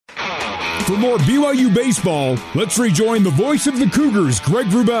For more BYU baseball, let's rejoin the voice of the Cougars, Greg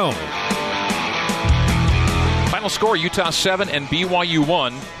Wrubell. Final score, Utah 7 and BYU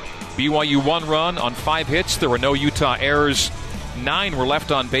 1. BYU 1 run on 5 hits. There were no Utah errors. 9 were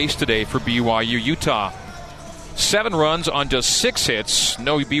left on base today for BYU. Utah 7 runs on just 6 hits.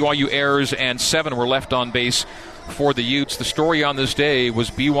 No BYU errors, and 7 were left on base for the Utes. The story on this day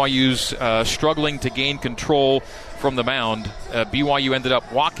was BYU's struggling to gain control from the mound. BYU ended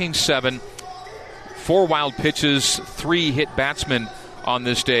up walking 7, 4 wild pitches, 3 hit batsmen on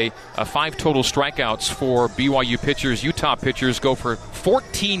this day. 5 total strikeouts for BYU pitchers. Utah pitchers go for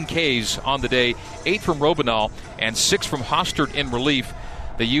 14 Ks on the day, 8 from Robinall and 6 from Hostert in relief.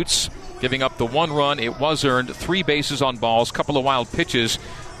 The Utes giving up the 1 run. It was earned, 3 bases on balls, couple of wild pitches,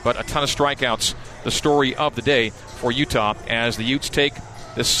 but a ton of strikeouts. The story of the day for Utah as the Utes take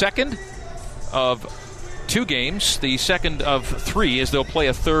the second of 2 games, the second of 3, as they'll play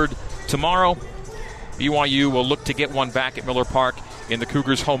a third tomorrow. BYU will look to get one back at Miller Park in the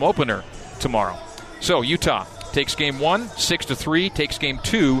Cougars' home opener tomorrow. So Utah takes game 1, 6-3, takes game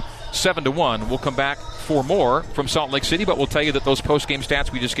 2, 7-1. We'll come back for more from Salt Lake City, but we'll tell you that those post-game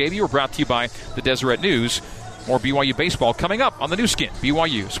stats we just gave you are brought to you by the Deseret News. More BYU baseball coming up on the new skin,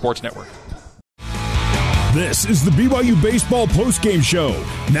 BYU Sports Network. This is the BYU Baseball postgame show.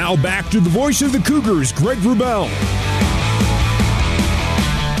 Now back to the voice of the Cougars, Greg Wrubell.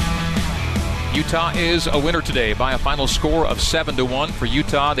 Utah is a winner today by a final score of 7-1 for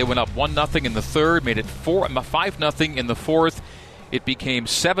Utah. They went up 1-0 in the third, made it 5-0 in the fourth. It became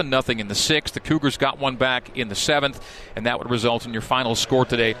 7-0 in the sixth. The Cougars got one back in the seventh, and that would result in your final score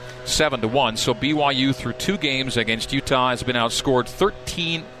today, 7-1. So BYU through 2 games against Utah has been outscored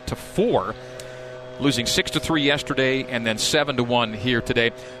 13-4, losing 6-3 yesterday and then 7-1 here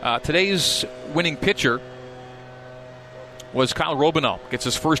today. Today's winning pitcher was Kyle Robinall. Gets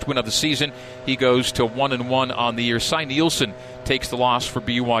his first win of the season. He goes to 1-1 on the year. Cy Nielsen takes the loss for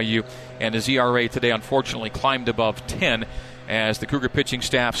BYU, and his ERA today unfortunately climbed above 10 as the Cougar pitching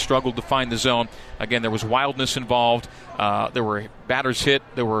staff struggled to find the zone. Again, there was wildness involved. There were batters hit.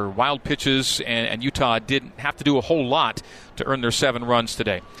 There were wild pitches, and Utah didn't have to do a whole lot to earn their 7 runs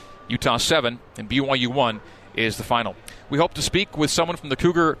today. Utah 7 and BYU 1 is the final. We hope to speak with someone from the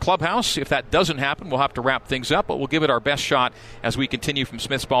Cougar clubhouse. If that doesn't happen, we'll have to wrap things up, but we'll give it our best shot as we continue from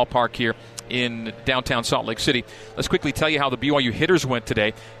Smith's Ballpark here in downtown Salt Lake City. Let's quickly tell you how the BYU hitters went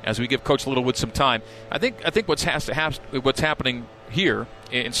today as we give Coach Littlewood some time. I think what's happening here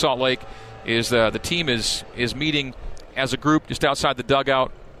in Salt Lake is the team is meeting as a group just outside the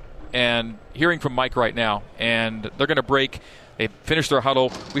dugout and hearing from Mike right now, and they're going to break. They finished their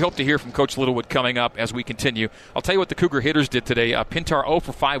huddle. We hope to hear from Coach Littlewood coming up as we continue. I'll tell you what the Cougar hitters did today. Pintar 0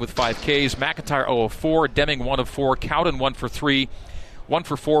 for 5 with 5 Ks. McIntyre 0 of 4. Deming 1 of 4. Cowden 1 for 3. 1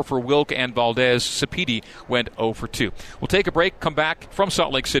 for 4 for Wilk and Valdez. Sapiti went 0 for 2. We'll take a break, come back from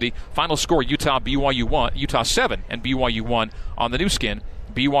Salt Lake City. Final score, Utah 7 and BYU 1 on the new skin,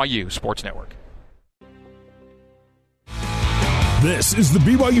 BYU Sports Network. This is the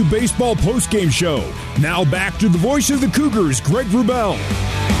BYU Baseball postgame show. Now back to the voice of the Cougars, Greg Wrubell.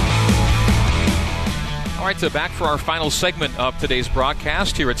 All right, so back for our final segment of today's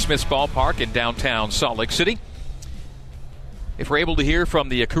broadcast here at Smith's Ballpark in downtown Salt Lake City. If we're able to hear from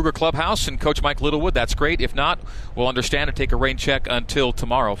the Cougar clubhouse and Coach Mike Littlewood, that's great. If not, we'll understand and take a rain check until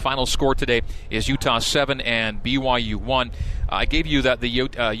tomorrow. Final score today is Utah 7 and BYU 1. I gave you the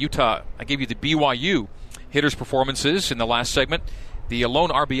BYU hitters' performances in the last segment. The lone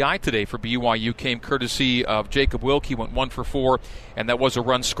RBI today for BYU came courtesy of Jacob Wilk. He went 1 for 4, and that was a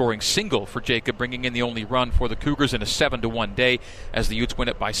run-scoring single for Jacob, bringing in the only run for the Cougars in a 7-1 day as the Utes win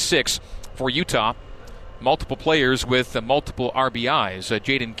it by 6. For Utah, multiple players with multiple RBIs.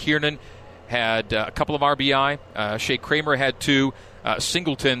 Jaden Kiernan had a couple of RBI. Shea Kramer had 2.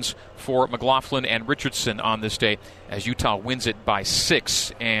 Singletons for McLaughlin and Richardson on this day as Utah wins it by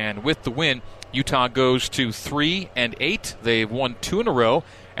 6. And with the win, Utah goes to 3-8. They've won 2 in a row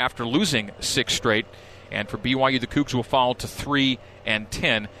after losing 6 straight. And for BYU, the Cougs will fall to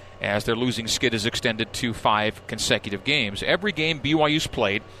 3-10 as their losing skid is extended to 5 consecutive games. Every game BYU's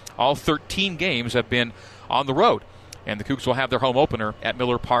played, all 13 games have been on the road. And the Cougs will have their home opener at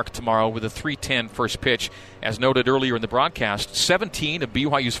Miller Park tomorrow with a 3:10 first pitch. As noted earlier in the broadcast, 17 of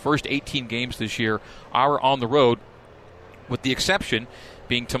BYU's first 18 games this year are on the road, with the exception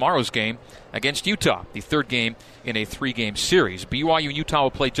being tomorrow's game against Utah, the third game in a 3-game series. BYU and Utah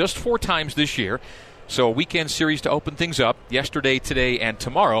will play just 4 times this year, so a weekend series to open things up, yesterday, today, and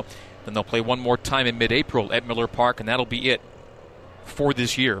tomorrow. Then they'll play one more time in mid-April at Miller Park, and that'll be it for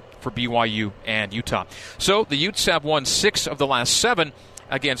this year for BYU and Utah. So the Utes have won 6 of the last 7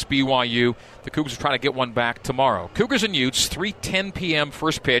 against BYU. The Cougars are trying to get one back tomorrow. Cougars and Utes, 3:10 p.m.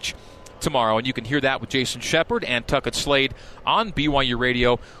 first pitch tomorrow, and you can hear that with Jason Shepard and Tuckett Slade on BYU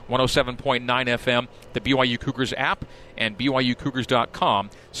Radio, 107.9 FM, the BYU Cougars app, and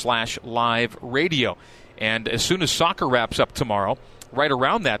BYUCougars.com/live radio. And as soon as soccer wraps up tomorrow, right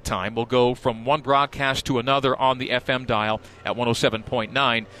around that time, we'll go from one broadcast to another on the FM dial at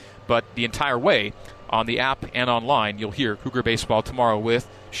 107.9, but the entire way on the app and online, you'll hear Cougar Baseball tomorrow with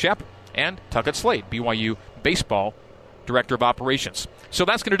Shep and Tuckett Slade, BYU Baseball Director of Operations. So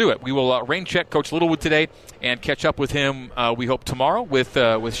that's going to do it. We will rain check Coach Littlewood today and catch up with him, we hope, tomorrow with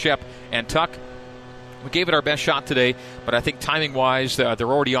Shep and Tuck. We gave it our best shot today, but I think timing-wise, they're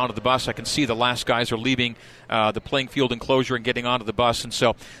already onto the bus. I can see the last guys are leaving the playing field enclosure and getting onto the bus, and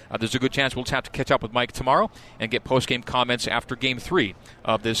so there's a good chance we'll have to catch up with Mike tomorrow and get post-game comments after Game 3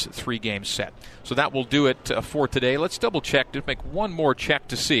 of this 3-game set. So that will do it for today. Let's double-check, just make one more check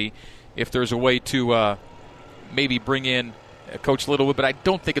to see if there's a way to maybe bring in Coach Littlewood, but I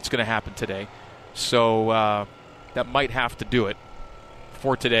don't think it's going to happen today. So that might have to do it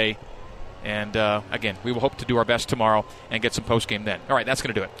for today. And, again, we will hope to do our best tomorrow and get some postgame then. All right, that's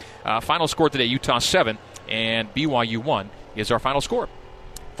going to do it. Final score today, Utah 7 and BYU 1 is our final score.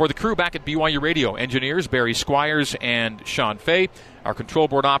 For the crew back at BYU Radio, engineers Barry Squires and Sean Fay, our control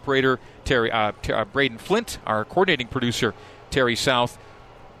board operator Braden Flint, our coordinating producer Terry South,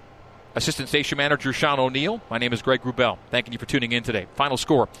 assistant station manager Sean O'Neill. My name is Greg Wrubell. Thanking you for tuning in today. Final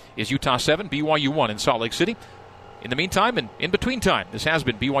score is Utah 7, BYU 1 in Salt Lake City. In the meantime, and in between time, this has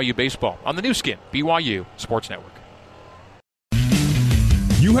been BYU Baseball on the new skin, BYU Sports Network.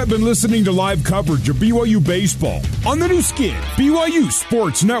 You have been listening to live coverage of BYU Baseball on the new skin, BYU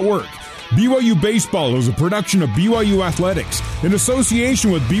Sports Network. BYU Baseball is a production of BYU Athletics in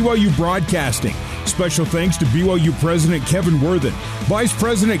association with BYU Broadcasting. Special thanks to BYU President Kevin Worthen, Vice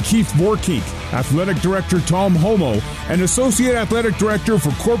President Keith Vorkink, Athletic Director Tom Homo, and Associate Athletic Director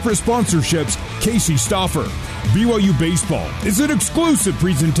for Corporate Sponsorships, Casey Stauffer. BYU Baseball is an exclusive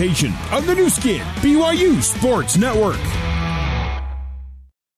presentation of the new skin, BYU Sports Network.